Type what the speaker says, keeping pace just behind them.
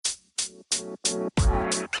Hey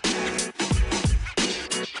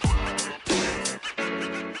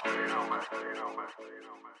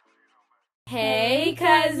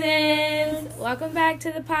cousins! Welcome back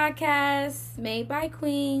to the podcast made by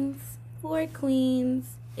queens for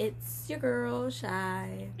queens. It's your girl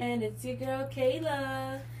Shy. And it's your girl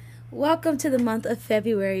Kayla. Welcome to the month of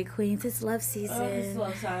February, queens. It's love season. Oh, it's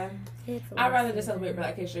love time. It's love I'd rather season. just celebrate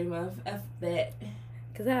Black History Month. F that.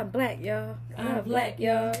 Cause I'm black, y'all. I'm black,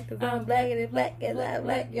 y'all. Cause I'm black and it's black and I'm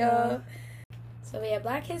black, y'all. So yeah,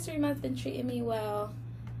 Black History Month been treating me well.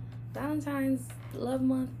 Valentine's Love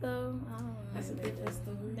Month though, I don't know. That's a different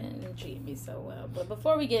story. Been treating me so well. But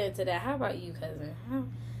before we get into that, how about you, cousin?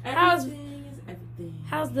 Everything is everything.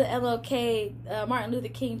 How's the MLK Martin Luther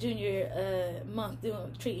King Jr. Month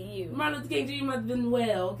treating you? Martin Luther King Jr. Month been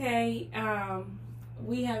well, okay?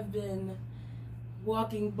 We have been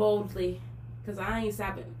walking boldly because I ain't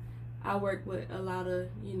stopping. I work with a lot of,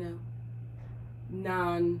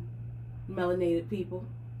 non-melanated people.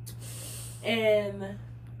 And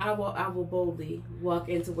I will boldly walk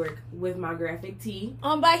into work with my graphic tee.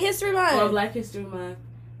 On Black History Month. On Black History Month.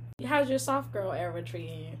 How's your soft girl era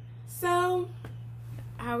treating you? So,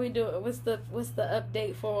 how we doing? What's the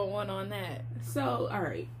update 411 on that? So, all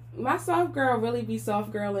right. My soft girl really be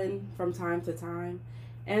soft girling from time to time.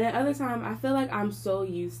 And at other time, I feel like I'm so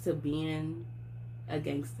used to being a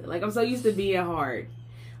gangster. Like, I'm so used to being hard.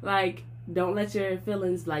 Like, don't let your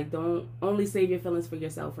feelings, don't only save your feelings for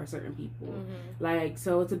yourself or certain people. Mm-hmm. Like,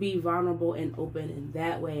 so to be vulnerable and open in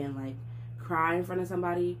that way and, cry in front of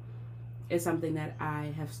somebody is something that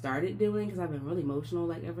I have started doing because I've been really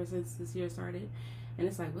emotional, ever since this year started. And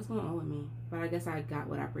it's what's going on with me? But I guess I got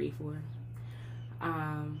what I prayed for.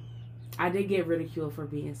 I did get ridiculed for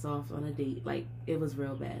being soft on a date. It was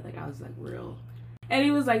real bad. I was, real. And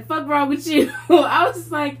he was fuck wrong with you? I was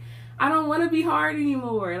just I don't want to be hard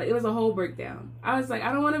anymore. It was a whole breakdown. I was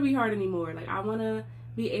I don't want to be hard anymore. I want to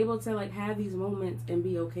be able to, have these moments and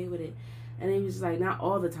be okay with it. And he was just not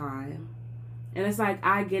all the time. And it's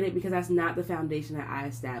I get it because that's not the foundation that I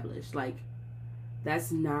established.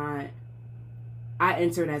 That's not... I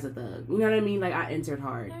entered as a thug. You know what I mean? I entered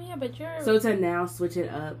hard. Yeah, but you're... So to now switch it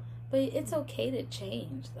up... But it's okay to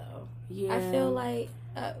change, though. Yeah. I feel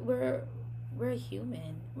we're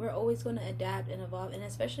human. We're always going to adapt and evolve. And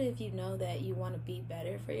especially if you know that you want to be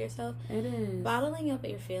better for yourself. It is. Bottling up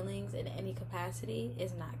your feelings in any capacity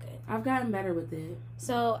is not good. I've gotten better with it.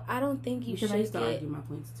 So I don't think you should Because I used to argue my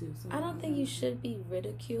points, too. So I don't think you should be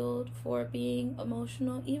ridiculed for being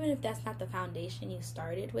emotional. Even if that's not the foundation you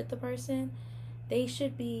started with the person. They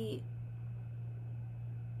should be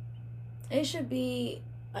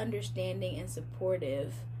understanding and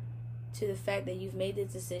supportive to the fact that you've made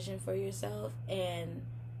this decision for yourself, and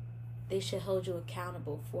they should hold you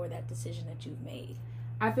accountable for that decision that you've made.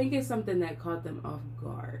 I think it's something that caught them off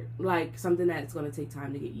guard. Something that's going to take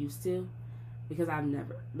time to get used to. Because I've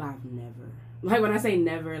never. When I say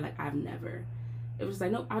never, I've never. It was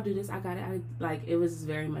nope, I'll do this, I got it. It was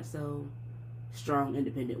very much so strong,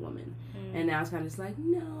 independent woman. Mm. And now it's kind of just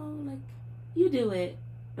no, you do it.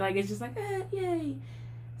 It's just yay.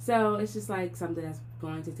 So it's just something that's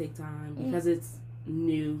going to take time because it's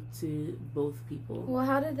new to both people. Well,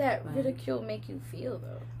 how did that ridicule make you feel,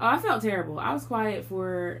 though? Oh, I felt terrible. I was quiet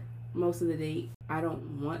for most of the date. I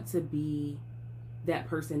don't want to be that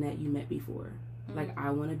person that you met before. I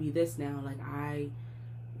want to be this now. I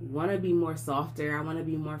want to be more softer. I want to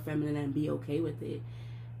be more feminine and be okay with it.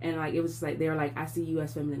 And it was just they were I see you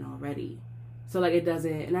as feminine already. So it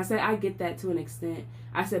doesn't, and I said, I get that to an extent.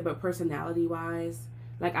 I said, but personality wise,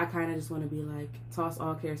 I kind of just want to be toss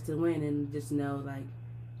all cares to the wind and just know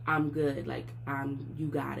I'm good. You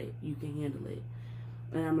got it. You can handle it.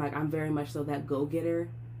 And I'm I'm very much so that go-getter.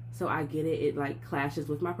 So I get it. It clashes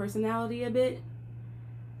with my personality a bit.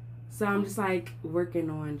 So I'm just working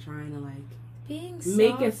on trying to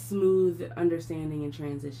make a smooth understanding and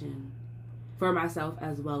transition for myself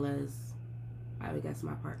as well as, I guess,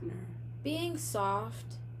 my partner. Being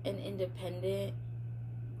soft and independent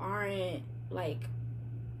aren't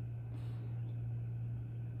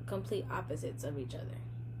complete opposites of each other.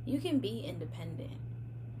 You can be independent,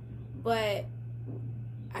 but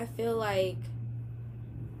I feel black,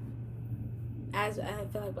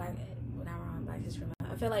 when I were on Black History Month,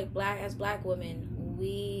 I feel black women,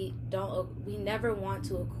 we never want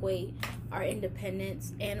to equate our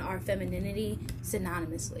independence and our femininity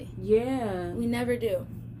synonymously. Yeah. We never do.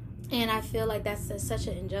 And I feel that's such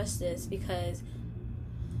an injustice because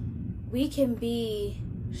we can be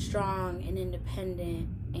strong and independent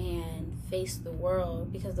and face the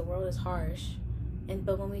world because the world is harsh.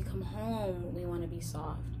 But when we come home, we want to be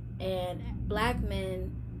soft. And black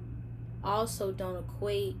men also don't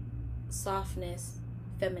equate softness,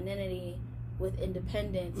 femininity with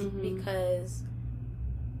independence because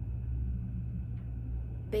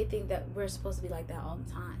they think that we're supposed to be like that all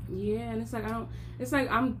the time. Yeah, and it's like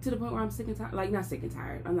I'm to the point where I'm sick and tired. Like, not sick and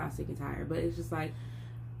tired. I'm not sick and tired, but it's just like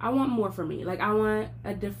I want more for me. Like, I want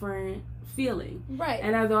a different feeling. Right.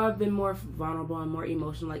 And although I've been more vulnerable and more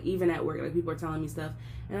emotional, like even at work, like people are telling me stuff,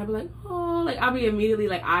 and I'll be like, oh, like I'll be immediately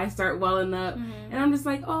like I start welling up, and I'm just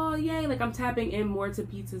like, oh yay, like I'm tapping in more to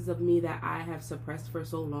pieces of me that I have suppressed for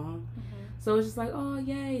so long. So it's just like, oh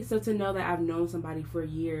yay. So to know that I've known somebody for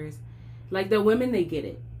years, like the women, they get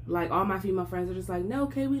it. Like all my female friends are just like, no,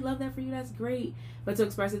 okay, we love that for you, that's great. But to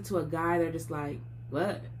express it to a guy, they're just like,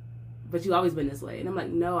 what? But you always been this way. And I'm like,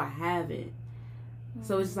 no, I haven't.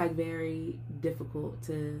 So it's just like very difficult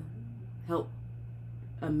to help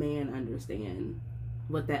a man understand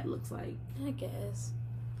what that looks like. I guess.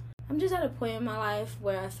 I'm just at a point in my life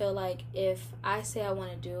where I feel like if I say I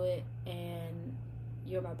want to do it and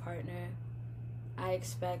you're my partner, I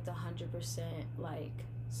expect 100% like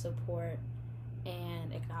support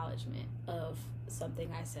and acknowledgement of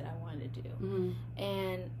something I said I wanted to do.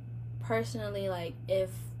 And personally, like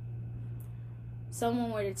if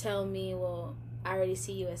someone were to tell me, well, I already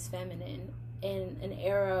see you as feminine, in an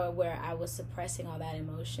era where I was suppressing all that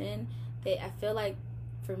emotion, I feel like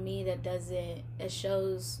for me it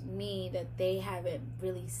shows me that they haven't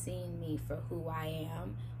really seen me for who I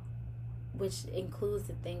am, which includes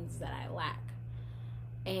the things that I lack.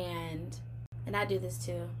 And I do this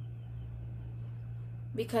too.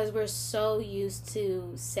 Because we're so used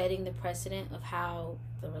to setting the precedent of how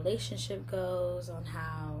the relationship goes, on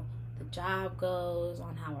how the job goes,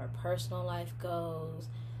 on how our personal life goes,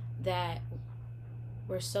 that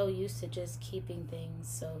we're so used to just keeping things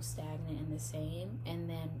so stagnant and the same. And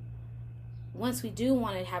then once we do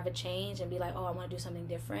want to have a change and be like, oh, I want to do something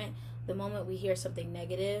different, the moment we hear something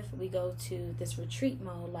negative, we go to this retreat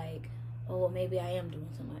mode, like, oh, well, maybe I am doing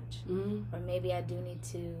too much. Or maybe I do need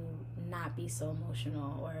to not be so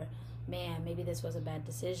emotional. Or, man, maybe this was a bad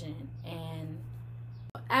decision. And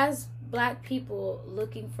as Black people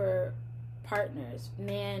looking for partners,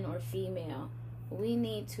 man or female, we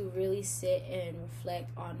need to really sit and reflect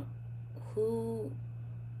on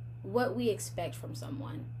what we expect from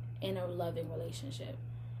someone in a loving relationship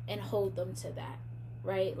and hold them to that,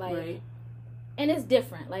 right? Like, right. And it's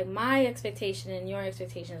different. Like, my expectation and your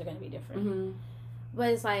expectations are going to be different.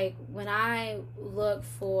 But it's like, when I look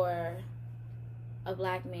for a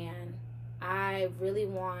Black man, I really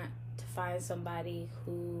want to find somebody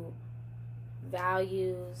who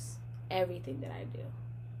values everything that I do,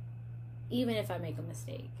 even if I make a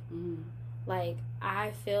mistake. Like,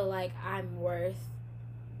 I feel like I'm worth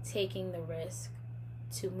taking the risk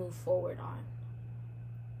to move forward on.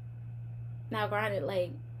 Now, granted,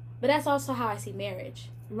 like, but that's also how I see marriage.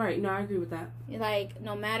 Right. No, I agree with that. Like,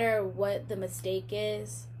 no matter what the mistake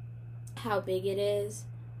is, how big it is,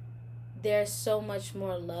 there's so much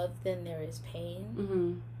more love than there is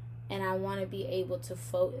pain. And I want to be able to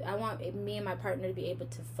I want me and my partner to be able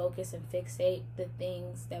to focus and fixate the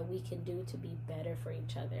things that we can do to be better for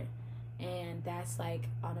each other. And that's like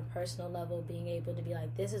on a personal level, being able to be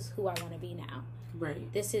like, this is who I want to be now.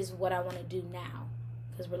 Right. This is what I want to do now.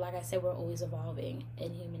 Because like I said, we're always evolving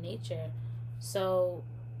in human nature. So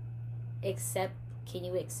can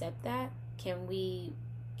you accept that? Can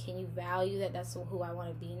you value that that's who I want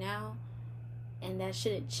to be now? And that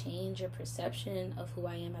shouldn't change your perception of who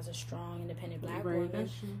I am as a strong, independent Black woman.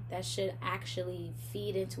 That should actually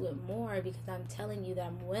feed into it more, because I'm telling you that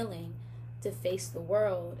I'm willing to face the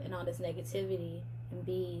world and all this negativity and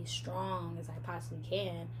be strong as I possibly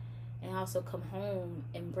can. And also come home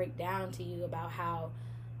and break down to you about how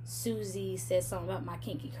Susie said something about my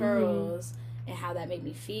kinky curls and how that made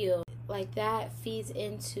me feel. Like, that feeds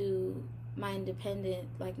into my independent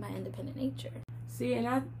nature. See, and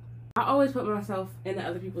I always put myself in the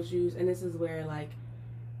other people's shoes, and this is where, like,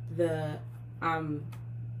 I'm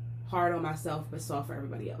hard on myself but soft for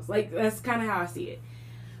everybody else. Like, that's kind of how I see it.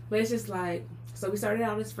 But it's just like, so we started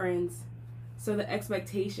out as friends, so the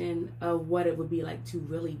expectation of what it would be like to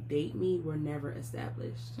really date me were never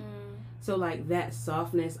established. So, like, that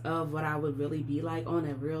softness of what I would really be like on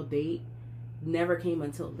a real date never came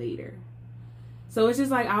until later. So it's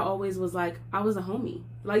just like, I always was like, I was a homie.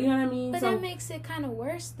 Like, you know what I mean? But so, that makes it kind of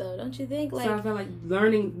worse, though, don't you think? Like, so I feel like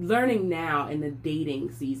learning now in the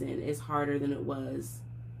dating season is harder than it was.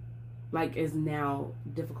 Like, is now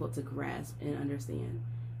difficult to grasp and understand.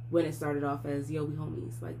 When it started off as, yo, we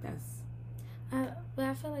homies. Like, that's... But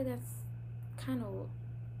I feel like that's kind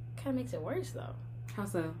of makes it worse, though. How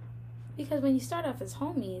so? Because when you start off as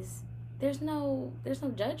homies, there's no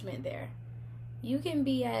judgment there. You can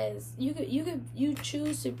be as you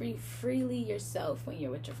choose to be freely yourself when you're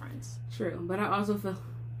with your friends. True, but I also feel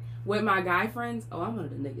with my guy friends, I'm one of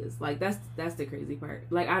the niggas. Like that's the crazy part.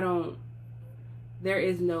 Like there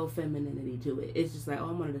is no femininity to it. It's just like,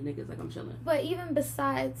 I'm one of the niggas. Like, I'm chilling. But even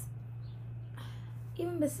besides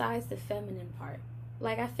the feminine part,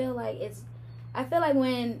 like I feel like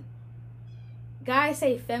when guys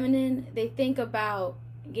say feminine, they think about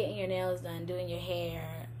getting your nails done, doing your hair,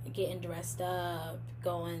 getting dressed up,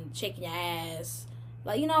 going, shaking your ass,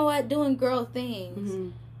 like, you know what, doing girl things. Mm-hmm.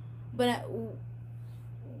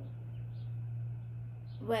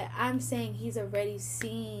 But I'm saying he's already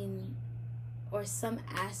seen or some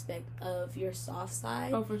aspect of your soft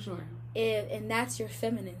side. Oh, for sure. And that's your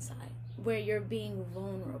feminine side, where you're being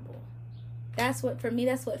vulnerable. That's what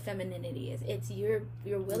femininity is. It's your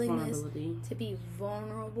willingness to be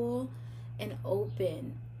vulnerable and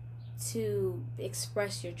open to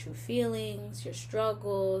express your true feelings, your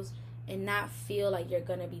struggles, and not feel like you're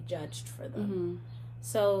going to be judged for them. Mm-hmm.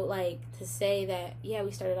 So, like, to say that, yeah,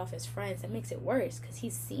 we started off as friends, that makes it worse because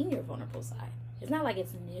he's seen your vulnerable side. It's not like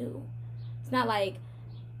it's new. It's not like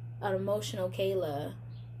an emotional Kayla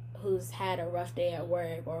who's had a rough day at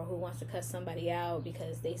work, or who wants to cut somebody out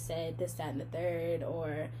because they said this, that, and the third,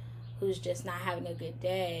 or who's just not having a good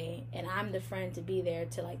day, and I'm the friend to be there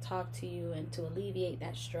to, like, talk to you and to alleviate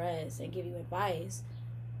that stress and give you advice.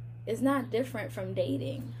 It's not different from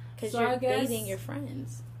dating, because you're dating your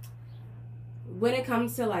friends. When it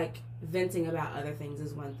comes to, like, venting about other things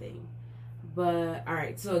is one thing, but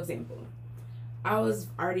alright, so example, I was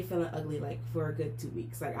already feeling ugly, like, for a good 2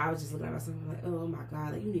 weeks. Like, I was just looking at myself and like, oh my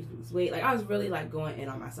god, like, you need to lose weight. Like, I was really, like, going in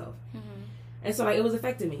on myself. Mm-hmm. And so, like, it was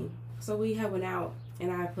affecting me. So we had went out,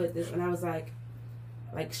 and I put this, and I was like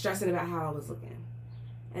stressing about how I was looking.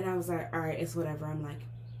 And I was like, alright, it's whatever. I'm like,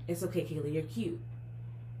 it's okay, Kayla, you're cute.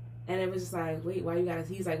 And it was just like, wait,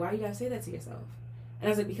 he's like, why you gotta say that to yourself? And I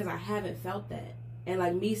was like, because I haven't felt that. And,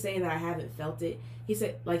 like, me saying that I haven't felt it, he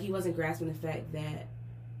said, like, he wasn't grasping the fact that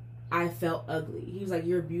I felt ugly. He was like,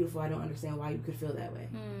 you're beautiful. I don't understand why you could feel that way.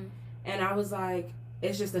 Mm. And I was like,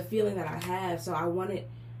 it's just a feeling that I have. So I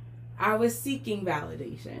was seeking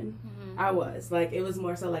validation. Mm-hmm. I was. Like, it was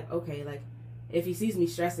more so like, okay, like, if he sees me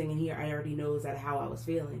stressing and he already knows that how I was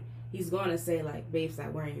feeling, he's going to say, like, babe,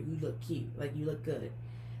 stop worrying. You look cute. Like, you look good.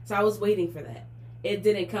 So I was waiting for that. It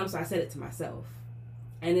didn't come, so I said it to myself.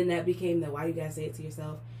 And then that became why you gotta say it to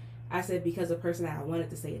yourself. I said, because the person that I wanted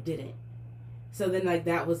to say it didn't. So then, like,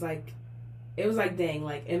 that was, like, it was like, dang,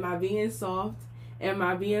 like, am I being soft? Am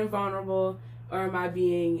I being vulnerable? Or am I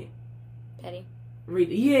being... petty?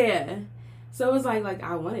 Yeah. So it was like,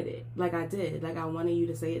 I wanted it. Like, I did. Like, I wanted you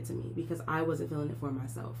to say it to me because I wasn't feeling it for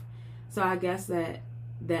myself. So I guess that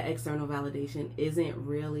external validation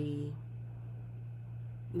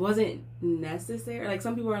wasn't necessary. Like,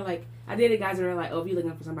 some people are like, I dated guys that are like, oh, if you're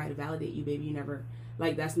looking for somebody to validate you, baby, you never...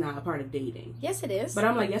 Like, that's not a part of dating. Yes, it is. But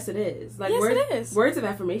I'm like, yes, it is. Like, yes, it is. Words of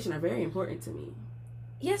affirmation are very important to me.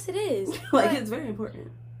 Yes, it is. Like, it's very important.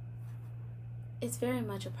 It's very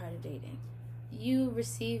much a part of dating. You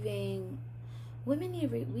receiving... we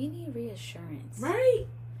need reassurance. Right?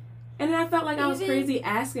 And then I felt like I was crazy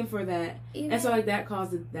asking for that. And so, like, that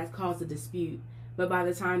caused a dispute. But by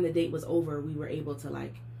the time the date was over, we were able to,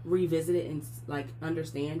 like, revisit it and, like,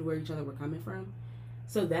 understand where each other were coming from.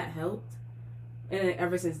 So that helped. And then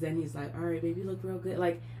ever since then, he's like, all right, baby, you look real good.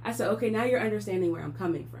 Like, I said, okay, now you're understanding where I'm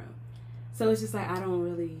coming from. So it's just like, I don't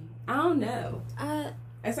know.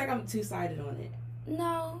 It's like I'm two-sided on it.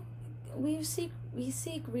 No, we seek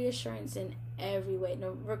reassurance in every way.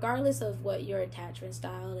 No, regardless of what your attachment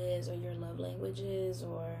style is or your love language is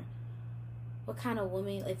or what kind of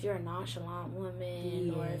woman, if you're a nonchalant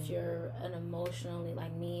woman or if you're an emotionally,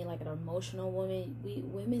 like me, like an emotional woman,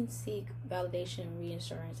 women seek validation and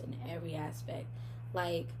reassurance in every aspect.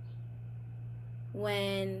 Like,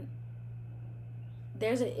 when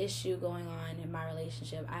there's an issue going on in my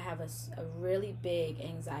relationship, I have a really big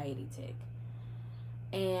anxiety tick.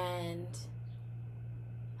 And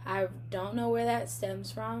I don't know where that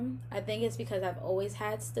stems from. I think it's because I've always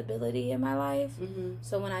had stability in my life. Mm-hmm.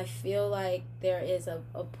 So when I feel like there is a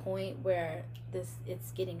point where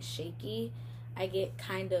it's getting shaky, I get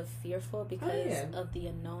kind of fearful because of the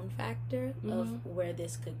unknown factor of where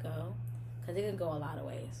this could go. Because it can go a lot of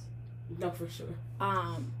ways. No, for sure.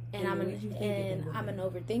 And I'm an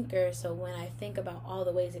overthinker, so when I think about all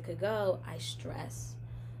the ways it could go, I stress.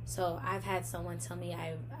 So I've had someone tell me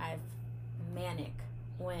I've manic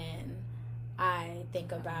when I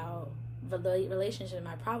think about relationship and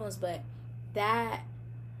my problems, but that...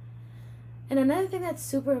 And another thing that's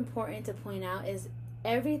super important to point out is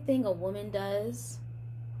everything a woman does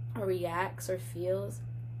or reacts or feels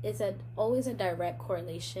is always a direct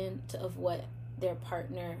correlation of what their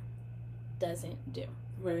partner doesn't do.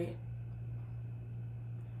 Right.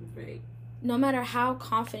 Right. No matter how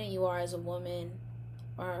confident you are as a woman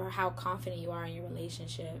or how confident you are in your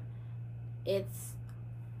relationship, it's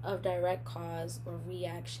a direct cause or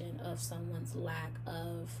reaction of someone's lack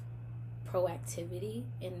of proactivity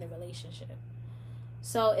in the relationship.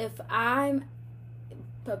 So if I'm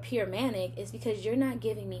appear manic, it's because you're not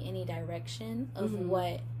giving me any direction of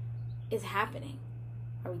what is happening.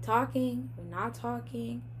 Are we talking? Are we not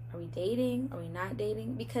talking? Are we dating? Are we not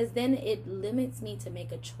dating? Because then it limits me to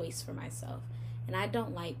make a choice for myself. And I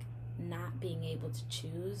don't like not being able to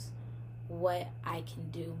choose what I can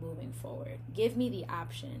do moving forward. Give me the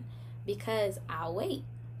option, because I'll wait.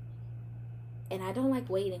 And I don't like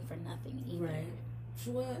waiting for nothing either. Right.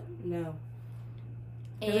 What? No.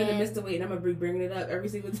 Because in the midst of waiting, I'm going to be bringing it up every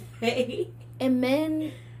single day. And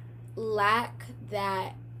men lack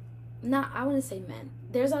that. I wouldn't say men.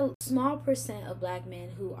 There's a small percent of black men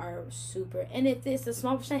who are super, and if it's a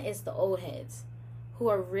small percent, it's the old heads who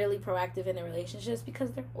are really proactive in their relationships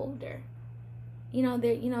because they're older.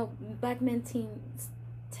 Black men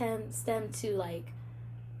tend to like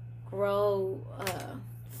grow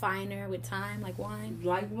finer with time, like wine.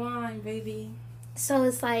 Like wine, baby. So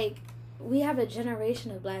it's like we have a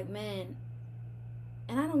generation of black men,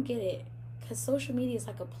 and I don't get it, because social media is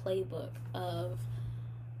like a playbook of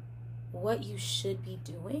what you should be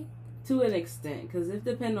doing. To an extent, because it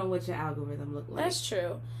depends on what your algorithm look like. That's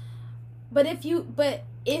true. But if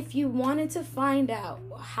you wanted to find out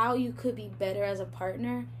how you could be better as a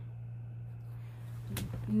partner.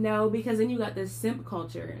 No, because then you got this simp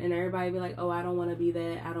culture, and everybody be like, oh, I don't want to be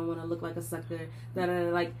that. I don't want to look like a sucker.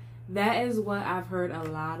 Like, that is what I've heard a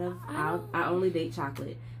lot of. I only date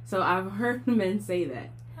chocolate. So I've heard men say that.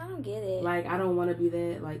 I don't get it. Like, I don't want to be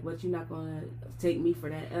that. Like, but you're not going to take me for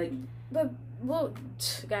that. Like, but, well,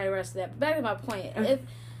 got the rest of that. But back to my point.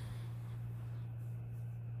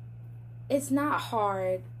 It's not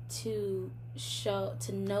hard to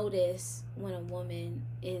notice when a woman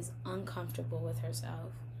is uncomfortable with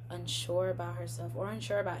herself, unsure about herself, or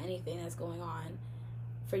unsure about anything that's going on,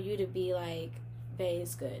 for you to be like, babe,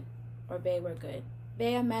 it's good, or babe, we're good.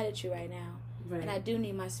 Babe, I'm mad at you right now, and I do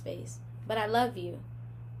need my space, but I love you,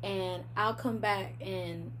 and I'll come back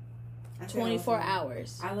in 24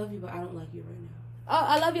 hours. I love you, but I don't like you right now. Oh,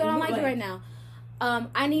 I love you, I don't like you right now.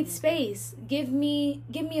 I need space. Give me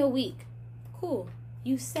a week. Cool.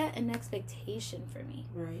 You set an expectation for me.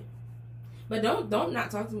 Right. But don't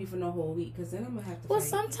not talk to me for no whole week, because then I'm gonna have to. Well,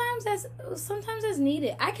 sometimes that's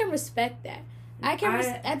needed. I can respect that. I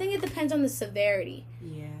think it depends on the severity.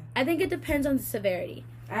 Yeah. I think it depends on the severity.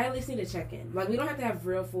 I at least need to check in. Like, we don't have to have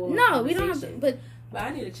real full. No, we don't have to. But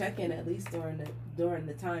I need to check in at least during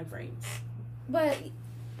the time frames. But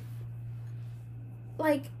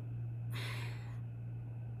like,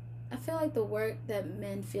 I feel like the work that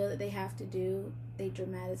men feel that they have to do, they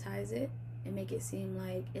dramatize it and make it seem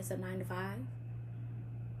like it's a 9 to 5.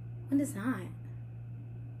 When it's not.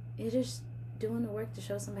 You're just doing the work to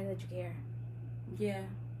show somebody that you care. Yeah.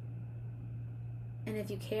 And if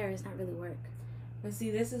you care, it's not really work. But see,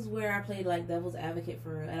 this is where I played like devil's advocate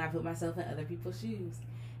for real, and I put myself in other people's shoes.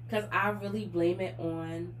 Because I really blame it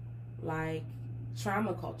on, like,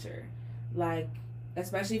 trauma culture. Like,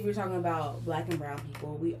 especially if you're talking about black and brown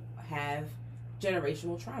people, we have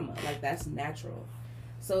generational trauma. Like, that's natural.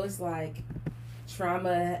 So it's like,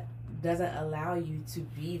 trauma doesn't allow you to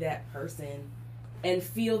be that person and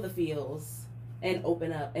feel the feels and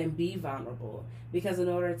open up and be vulnerable. Because in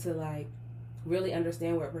order to, like, really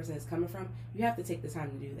understand where a person is coming from, you have to take the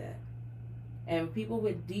time to do that. And people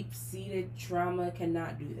with deep-seated trauma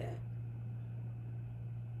cannot do that.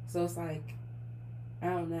 So it's like, I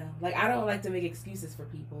don't know. Like, I don't like to make excuses for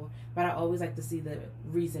people, but I always like to see the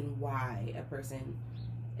reason why a person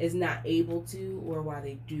is not able to, or why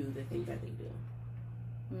they do the things that they do.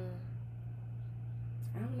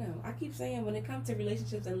 I don't know. I keep saying, when it comes to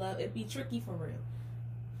relationships and love, it'd be tricky for real.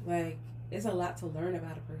 Like, it's a lot to learn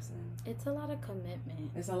about a person. It's a lot of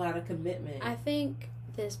commitment. It's a lot of commitment. I think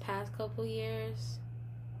this past couple years,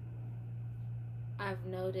 I've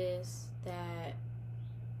noticed that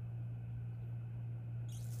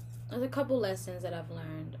there's a couple lessons that I've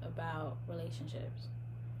learned about relationships.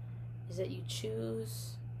 Is that you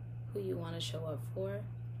choose who you want to show up for,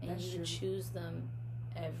 and That's you true. choose them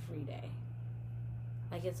every day.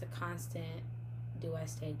 Like, it's a constant, do I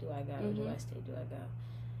stay, do I go, do I stay, do I go?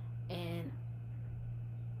 And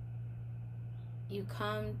you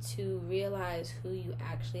come to realize who you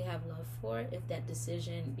actually have love for if that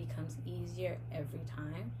decision becomes easier every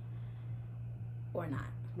time or not.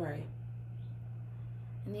 Right.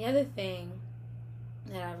 And the other thing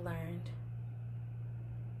that I've learned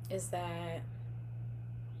is that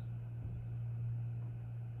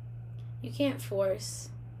you can't force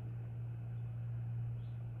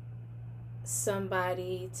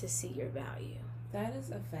somebody to see your value. That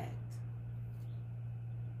is a fact.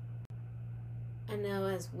 I know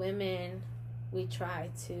as women, we try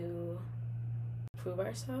to prove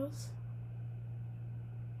ourselves.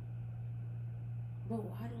 But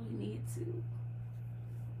why do we need to?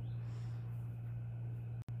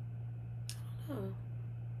 I don't know.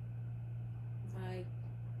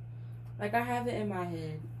 Like I have it in my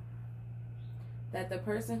head that the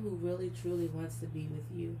person who really truly wants to be with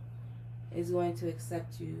you is going to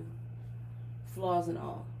accept you, flaws and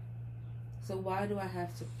all. So why do I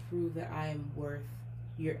have to prove that I am worth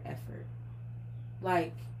your effort?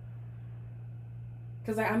 Like,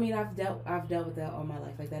 because I mean, I've dealt with that all my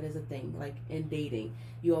life. Like, that is a thing. Like, in dating,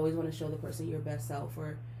 you always want to show the person your best self,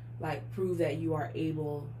 or like prove that you are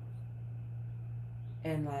able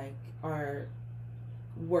and like are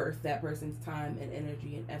worth that person's time and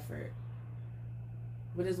energy and effort.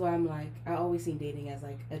 Which is why I'm like, I always see dating as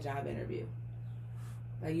like a job interview.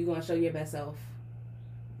 Like, you're gonna show your best self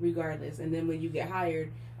regardless, and then when you get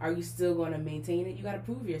hired, are you still going to maintain it? You got to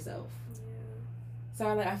prove yourself. Yeah.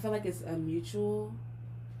 So I feel like it's a mutual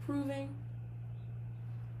proving,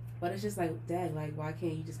 but it's just like, Dad, like, why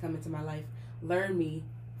can't you just come into my life, learn me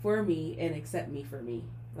for me, and accept me for me?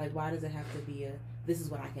 Like, why does it have to be this is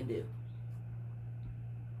what I can do?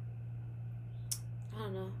 I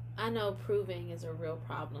don't know. I know proving is a real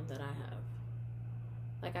problem that I have.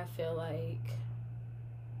 Like, I feel like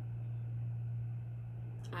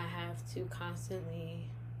I have to constantly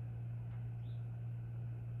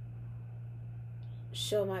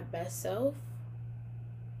show my best self,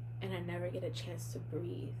 and I never get a chance to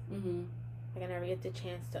breathe. Mm-hmm. Like, I never get the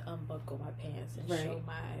chance to unbuckle my pants and show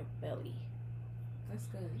my belly. That's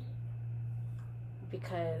good.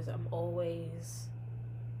 Because I'm always,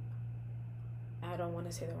 I don't want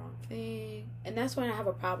to say the wrong thing. And that's when I have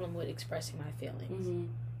a problem with expressing my feelings. Mm-hmm.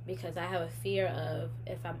 Because I have a fear of,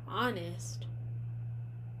 if I'm honest,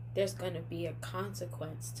 there's going to be a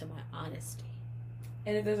consequence to my honesty.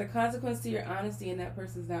 And if there's a consequence to your honesty and that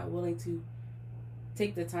person's not willing to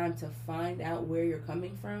take the time to find out where you're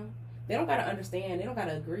coming from, they don't got to understand, they don't got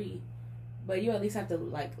to agree, but you at least have to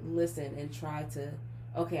like listen and try to,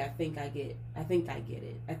 okay, I think I get it. I think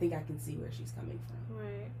I can see where she's coming from.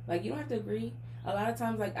 Right. Like, you don't have to agree. A lot of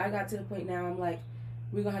times, like, I got to the point now, I'm like,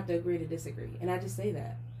 we're going to have to agree to disagree. And I just say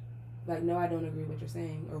that. Like, no, I don't agree with what you're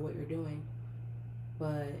saying or what you're doing.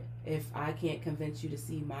 But if I can't convince you to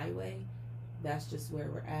see my way, that's just where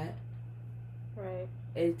we're at. Right.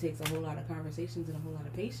 It takes a whole lot of conversations and a whole lot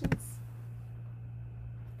of patience.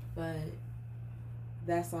 But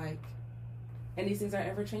that's like, and these things are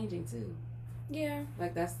ever changing too. Yeah.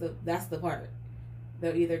 Like, that's the part.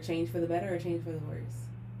 They'll either change for the better or change for the worse.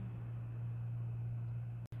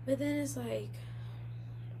 But then it's like,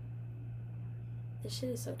 this shit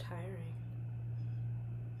is so tiring.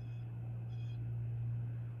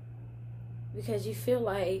 Because you feel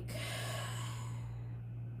like,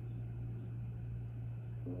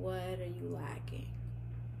 what are you lacking?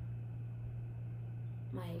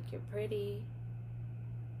 Like, you're pretty,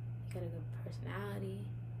 you got a good personality,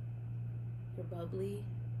 you're bubbly,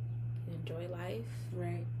 you enjoy life,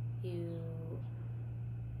 Right. you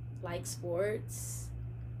like sports,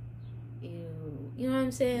 you know what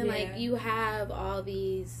I'm saying? Yeah. Like, you have all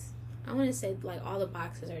these, I want to say, like, all the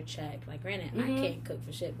boxes are checked. Like, granted, I can't cook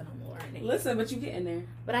for shit, but I'm learning. Listen, but you get in there.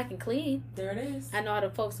 But I can clean. There it is. I know how to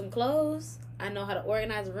fold some clothes. I know how to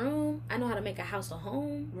organize a room. I know how to make a house a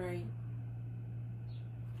home. Right.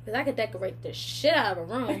 Because I could decorate the shit out of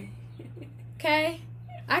a room. Okay?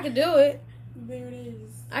 I could do it. There it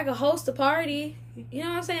is. I could host a party. You know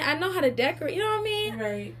what I'm saying? I know how to decorate. You know what I mean?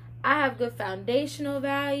 Right. I have good foundational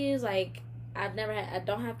values. Like, I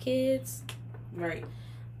don't have kids. Right.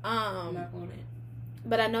 Not on it.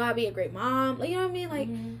 But I know how to be a great mom. Like, you know what I mean? Like,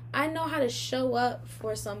 Mm-hmm. I know how to show up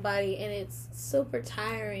for somebody, and it's super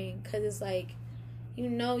tiring because it's like, you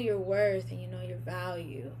know your worth and you know your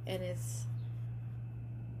value, and it's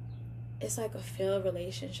like a failed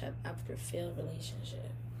relationship after failed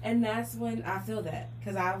relationship. And that's when I feel that,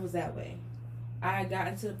 because I was that way. I had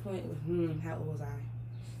gotten to the point with, how old was I?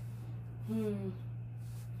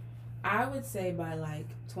 I would say by like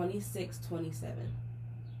 26, 27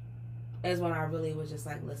 is when I really was just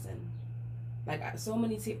like, listen. Like, so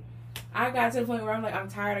many I got to the point where I'm like, I'm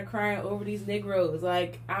tired of crying over these Negroes.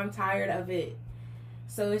 Like, I'm tired of it.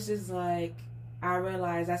 So it's just like, I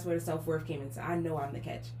realized that's where the self-worth came into. I know I'm the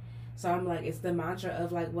catch. So I'm like, it's the mantra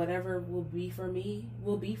of like, whatever will be for me,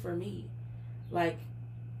 will be for me. Like,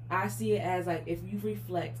 I see it as like, if you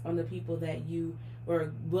reflect on the people that you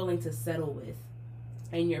were willing to settle with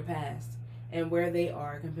in your past and where they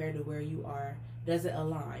are compared to where you are, does it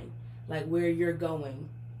align? Like, where you're going.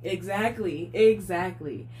 Exactly.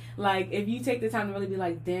 Like, if you take the time to really be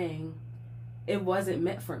like, dang, it wasn't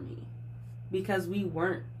meant for me. Because we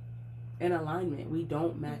weren't in alignment. We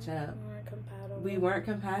don't match up. We weren't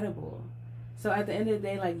compatible. So at the end of the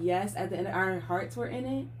day, like, yes, at the end, our hearts were in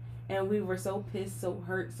it. And we were so pissed, so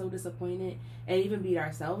hurt, so disappointed, and even beat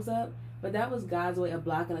ourselves up. But that was God's way of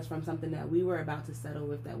blocking us from something that we were about to settle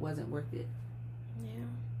with that wasn't worth it. Yeah.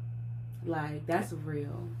 Like, that's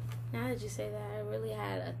real. Now that you say that, I really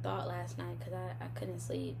had a thought last night because I couldn't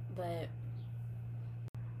sleep.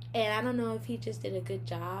 And I don't know if he just did a good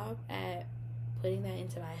job at putting that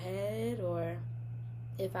into my head or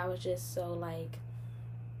if I was just so, like,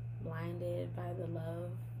 blinded by the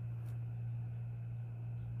love.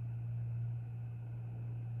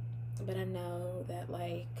 But I know that,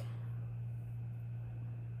 like,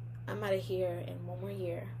 I'm out of here in 1 more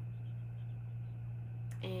year.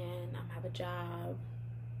 And I'm have a job,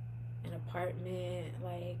 an apartment,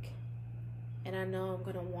 like, and I know I'm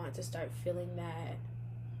going to want to start feeling that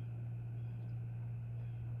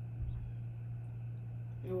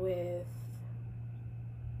with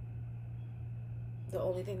the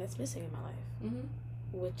only thing that's missing in my life,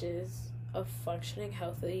 which is a functioning,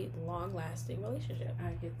 healthy, long-lasting relationship.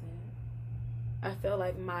 I get that. I feel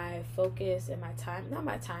like my focus and my time, not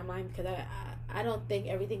my timeline, because I don't think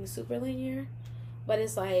everything's super linear, but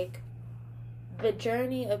it's like the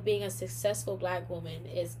journey of being a successful Black woman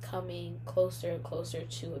is coming closer and closer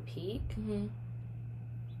to a peak.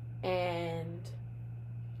 And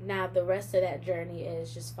now the rest of that journey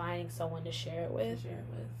is just finding someone to share it with.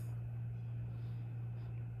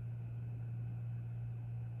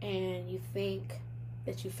 And you think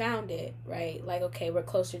that you found it, right? Like, okay, we're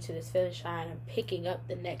closer to this finish line. I'm picking up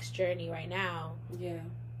the next journey right now. Yeah.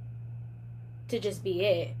 To just be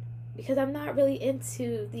it. Because I'm not really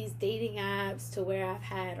into these dating apps to where I've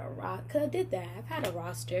had a because I did that. I've had a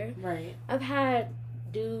roster. Right. I've had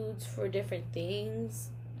dudes for different things,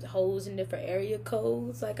 hoes in different area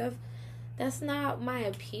codes. Like, that's not my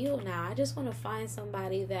appeal now. I just want to find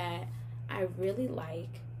somebody that I really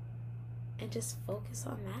like and just focus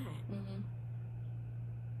on that.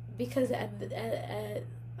 Because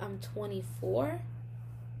I'm 24,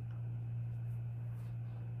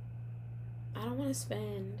 I don't want to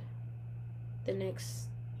spend the next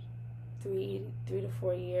 3 to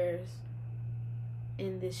 4 years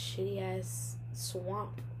in this shitty ass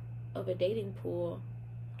swamp of a dating pool,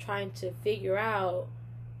 trying to figure out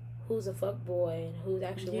who's a fuckboy and who's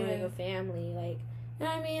actually wanting a family. Like, you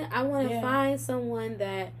know what I mean? I want to find someone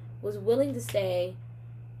that was willing to stay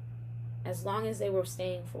as long as they were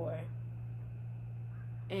staying for.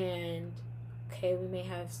 And, okay, we may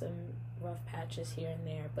have some rough patches here and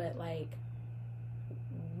there, but, like,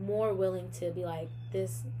 more willing to be like,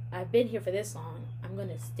 this, I've been here for this long, I'm going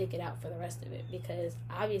to stick it out for the rest of it, because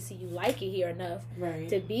obviously you like it here enough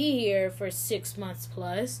to be here for 6 months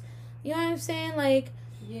plus. You know what I'm saying? Like,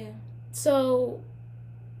 so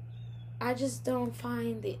I just don't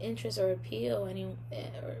find the interest or appeal or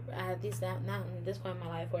at least not in this point in my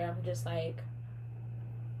life, where I'm just like,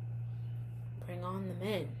 bring on the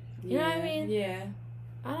men. You know what I mean? Yeah.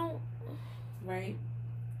 I don't. Right.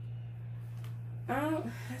 I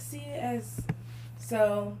see it as,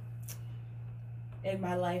 so in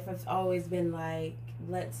my life I've always been like,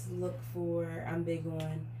 let's look for, I'm big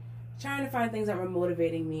on trying to find things that were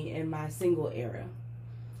motivating me in my single era.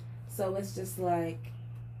 So it's just like,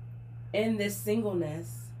 in this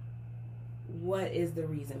singleness, what is the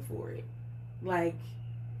reason for it? Like,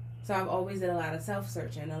 so I've always done a lot of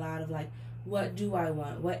self-searching, a lot of like, what do I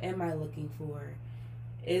want? What am I looking for?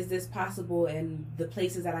 Is this possible in the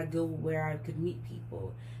places that I go where I could meet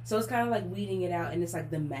people? So it's kind of like weeding it out, and it's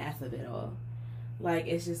like the math of it all. Like,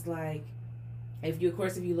 it's just like, if you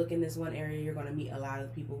look in this one area, you're going to meet a lot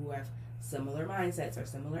of people who have similar mindsets or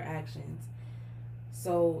similar actions.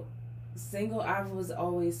 So I was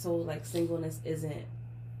always told, like, singleness isn't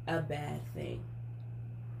a bad thing.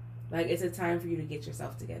 Like, it's a time for you to get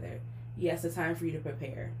yourself together. Yes, a time for you to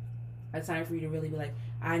prepare. A time for you to really be like,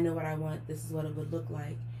 I know what I want, this is what it would look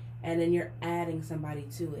like. And then you're adding somebody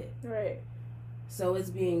to it. Right. So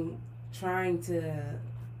it's trying to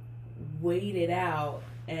wait it out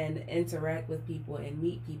and interact with people and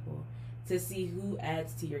meet people to see who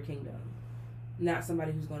adds to your kingdom, not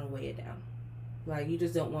somebody who's going to weigh it down. Like, you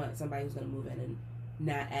just don't want somebody who's going to move in and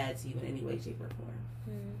not add to you in any way, shape, or form.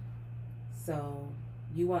 Mm-hmm. So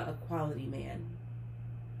you want a quality man,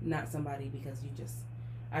 not somebody because you just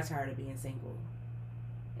are tired of being single.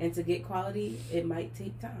 And to get quality, it might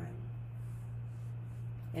take time.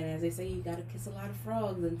 And as they say, you gotta kiss a lot of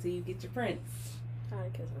frogs until you get your prince. Gotta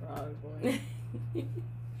kiss frogs, boy.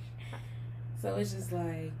 So it's just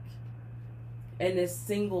like, in this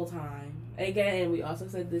single time, again, we also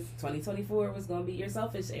said this 2024 was gonna be your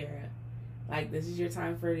selfish era. Like, this is your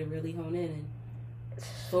time for you to really hone in and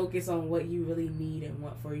focus on what you really need and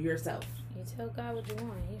want for yourself. You tell God what you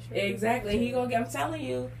want. He sure exactly. He gonna get. I'm telling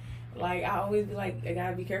you, like, I always be like, I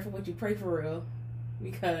gotta be careful what you pray for real,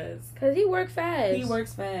 because he works fast. He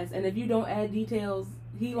works fast, and if you don't add details,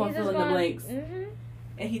 he gonna fill in the blanks, and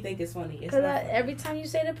he think it's funny. Because every time you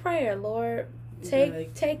say the prayer, Lord,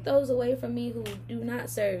 take those away from me who do not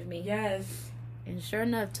serve me. Yes. And sure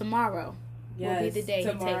enough, tomorrow. Will be the day.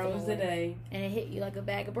 Tomorrow's the day, and it hit you like a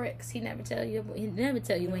bag of bricks. He never tell you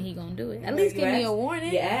when he gonna do it. At least give me a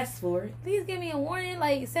warning. You asked for it. Please give me a warning.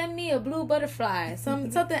 Like, send me a blue butterfly,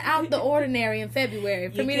 something out the ordinary in February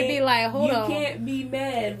for me to be like, hold on. You can't be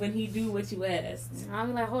mad when he do what you asked.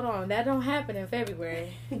 I'm like, hold on, that don't happen in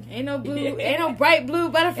February. Ain't no bright blue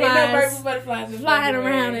butterflies. Ain't no bright blue butterflies flying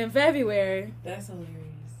around in February. That's hilarious.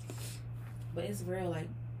 But it's real. Like,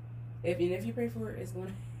 if you pray for it, it's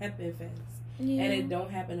gonna happen fast. Yeah. And it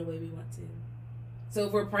don't happen the way we want to. So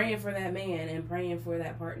if we're praying for that man and praying for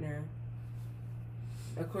that partner,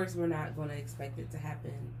 of course we're not going to expect it to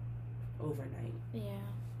happen overnight. Yeah.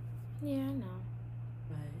 Yeah, I know.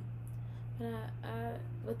 But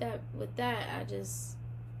with that,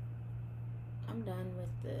 I'm done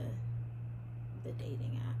with the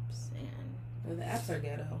dating apps and the apps are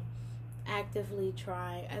ghetto. Actively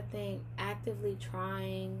trying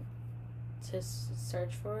to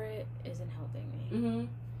search for it isn't helping me. Mm-hmm.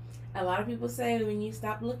 A lot of people say when you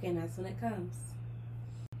stop looking, that's when it comes.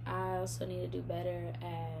 I also need to do better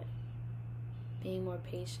at being more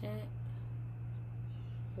patient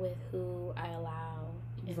with who I allow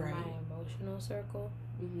in my emotional circle.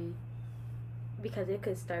 Mm-hmm. Because it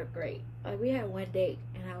could start great. Like, we had one date,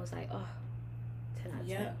 and I was like, oh, 10 out of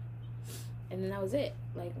 10. And then that was it.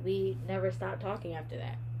 Like, we never stopped talking after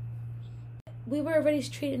that. We were already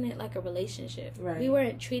treating it like a relationship. Right. We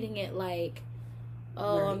weren't treating it like,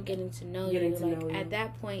 I'm getting to know you. At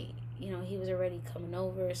that point, he was already coming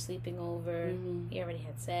over, sleeping over. Mm-hmm. He already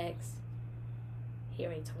had sex. He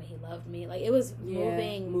already told me he loved me. Like, it was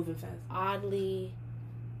moving fast, oddly.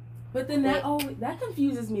 But then that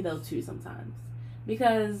confuses me though too sometimes,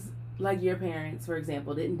 because like your parents, for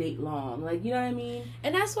example, didn't date long. Like, you know what I mean?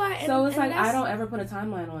 And that's why. So it's like I don't ever put a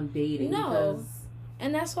timeline on dating. No. Because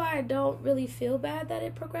and that's why I don't really feel bad that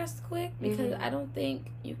it progressed quick, because I don't think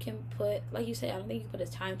you can put, like you said, I don't think you can put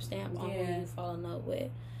a timestamp on who you fall in love with.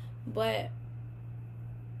 But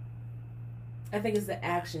I think it's the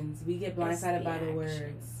actions. We get blindsided by the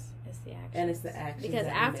words. It's the actions. And it's the actions. Because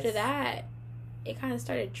after that, it kind of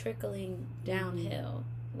started trickling downhill.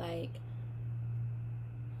 Like,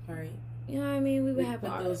 right. You know what I mean? We would have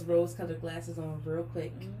put those rose-colored glasses on real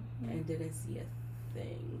quick and didn't see a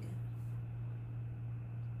thing.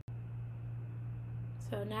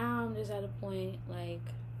 So now I'm just at a point, like,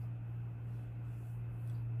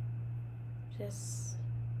 just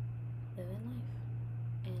living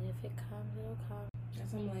life. And if it comes, it'll come.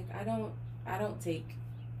 That's I'm like, I don't take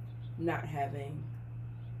not having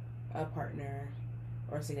a partner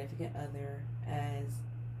or significant other as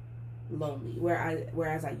lonely,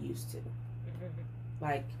 whereas I used to.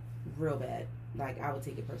 Like, real bad. Like, I would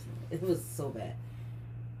take it personally. It was so bad.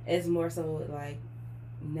 It's more so like,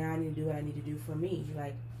 now I need to do what I need to do for me.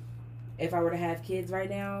 Like, if I were to have kids right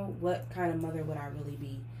now, what kind of mother would I really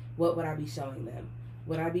be? What would I be showing them?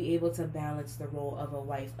 Would I be able to balance the role of a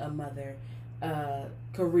wife, a mother, a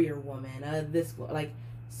career woman, like,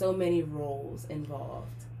 so many roles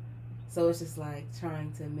involved. So it's just like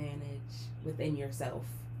trying to manage within yourself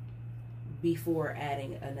before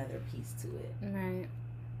adding another piece to it. Right.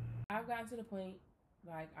 I've gotten to the point,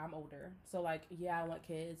 like, I'm older. So, like, I want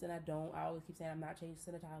kids, and I don't. I always keep saying I'm not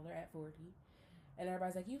chasing a toddler at 40. And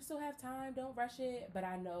everybody's like, you still have time, don't rush it. But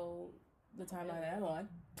I know the timeline that I'm on.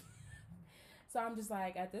 So I'm just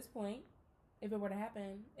like, at this point, if it were to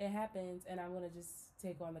happen, it happens, and I'm going to just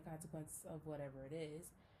take on the consequence of whatever it is.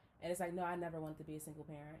 And it's like, no, I never wanted to be a single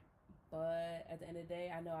parent. But at the end of the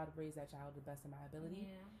day, I know how to raise that child to the best of my ability.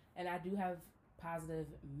 Yeah. And I do have positive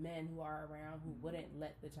men who are around who wouldn't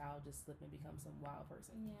let the child just slip and become some wild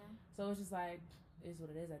person. Yeah. So it's just like, it's what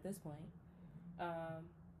it is at this point.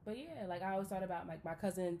 But But yeah, like I always thought about like my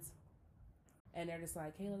cousins, and they're just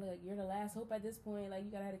like, Kayla, like, you're the last hope at this point. Like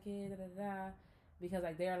you gotta have a kid, da da da, because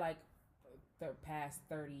like they're like they're past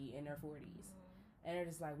 30 in their 40s, and they're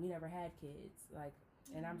just like, we never had kids. Like,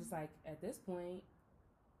 and I'm just like, at this point,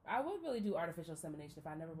 I would really do artificial insemination if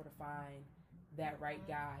I never were to find that right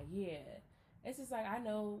guy. Yeah. It's just like I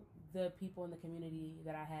know the people in the community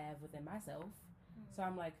that I have within myself. So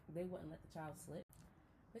I'm like, they wouldn't let the child slip.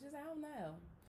 Which is, I don't know.